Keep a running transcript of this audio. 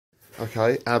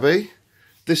Okay, Abby,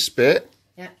 this bit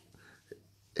Yeah.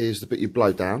 is the bit you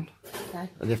blow down. Okay.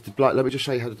 And you have to blow. Let me just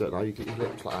show you how to do it now. You get your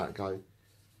lips like that and go.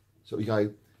 So you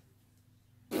go.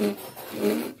 I'm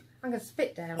going to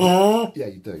spit down. Yeah,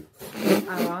 you do.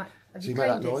 Alright. Have So you you make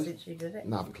that cleaned it noise? since you did it?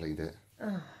 No, I haven't cleaned it.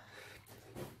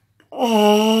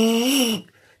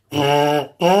 You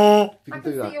I can can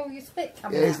do that. see all your spit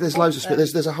coming Yeah, out. there's loads of spit.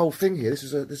 There's a whole thing here. This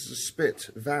is a spit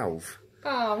valve.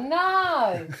 Oh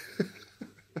no!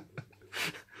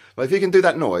 But if you can do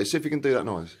that noise, see if you can do that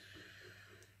noise.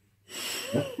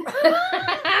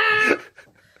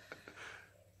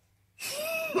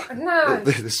 No.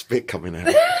 The spit coming out.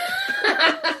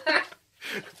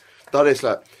 That is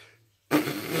like.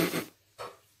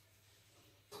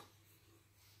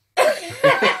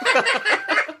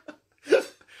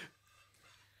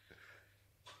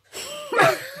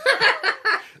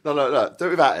 No. Do it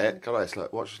without it. Go like this.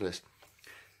 Look, watch this.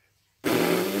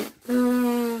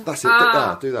 That's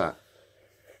it. Do that.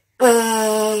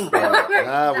 Right,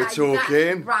 now we're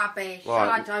talking. That's rubbish. Right.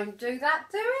 I don't do that,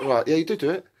 do it? Right, yeah, you do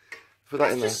it. Put that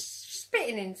That's in there. just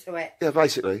spitting into it. Yeah,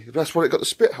 basically. That's what it got the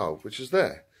spit hole, which is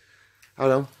there.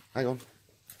 Hold on, hang on.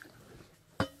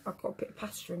 I've got a bit of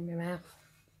pasta in my mouth.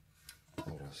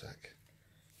 Hold on a sec.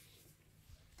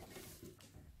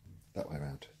 That way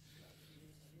around.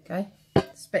 Okay,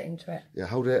 spit into it. Yeah,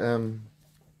 hold it,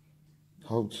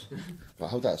 hold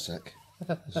that a sec.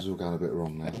 This is all going a bit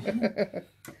wrong now.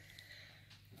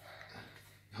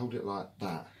 Hold it like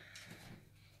that.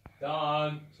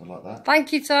 Done. So like that.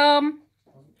 Thank you, Tom.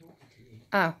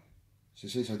 Oh. So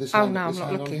see, so this Oh, hand, no, I'm this not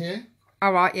hand looking. on here,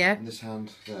 All right, yeah. and this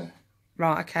hand there.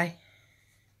 Right, okay.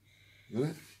 You got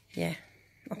it? Yeah,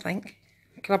 I think.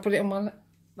 Can I put it on my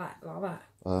back like that?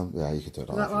 Yeah, you could do it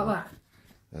like Is that that. like that?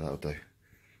 Yeah, that'll do.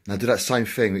 Now do that same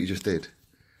thing that you just did.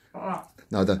 All right.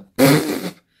 No, the.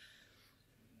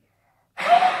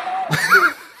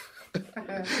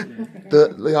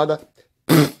 Liana.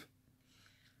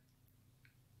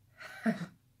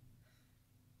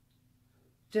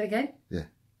 Do it again? Yeah.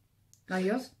 Now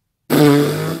yours?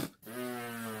 Like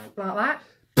that?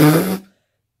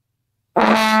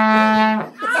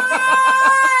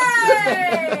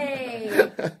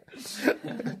 Hey!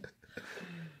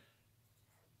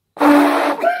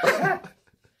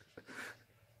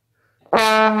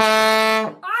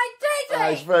 I did it!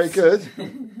 That's very good.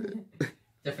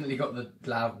 Definitely got the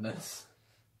loudness.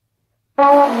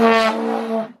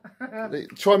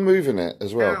 Try moving it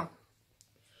as well.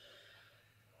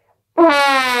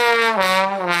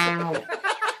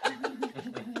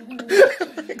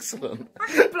 Excellent. I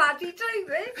can bloody do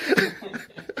this.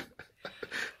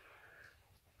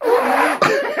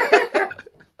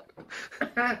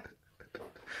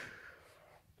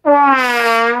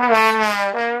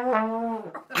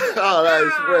 Oh, that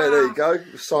is great. There you go.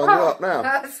 Sign you up now.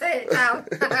 That's it now.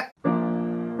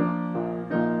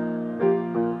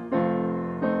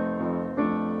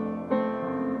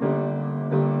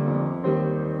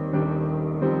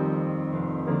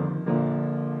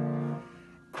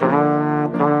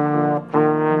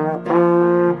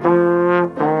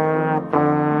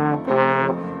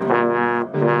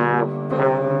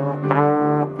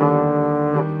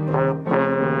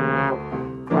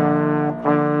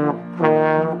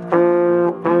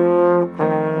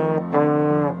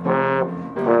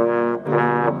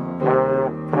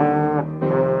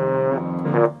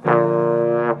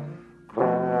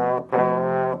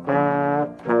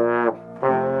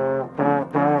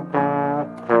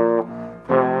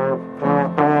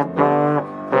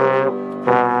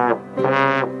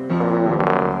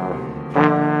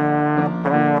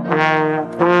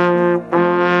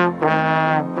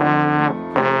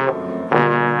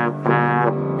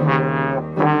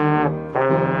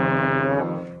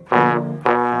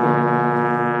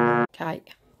 Okay.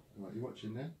 Right, you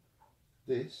watching there?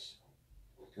 This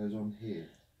goes on here.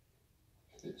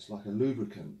 It's like a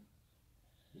lubricant.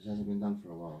 This hasn't been done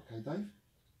for a while. Okay, Dave?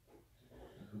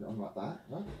 Put it on like that,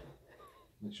 right?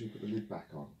 Make sure you put the lid back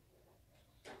on.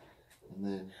 And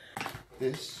then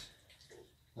this,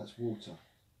 that's water.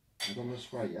 I don't want to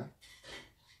spray you.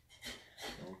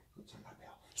 Oh, I'll take that bit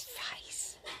off. His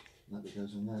face. And that bit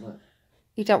goes on there, look.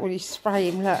 You don't really spray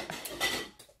him, look.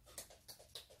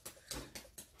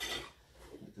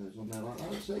 That goes on there like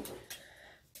that, see?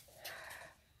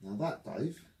 Now that,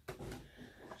 Dave,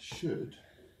 should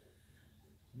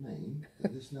mean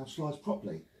that this now slides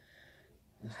properly.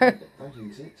 Don't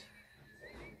use it.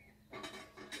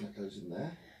 That goes in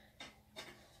there.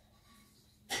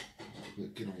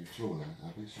 Get on your floor there,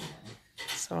 Abby. Sorry.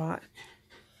 It's alright.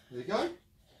 There you go.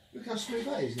 Look how smooth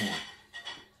that is now.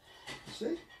 You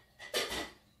see?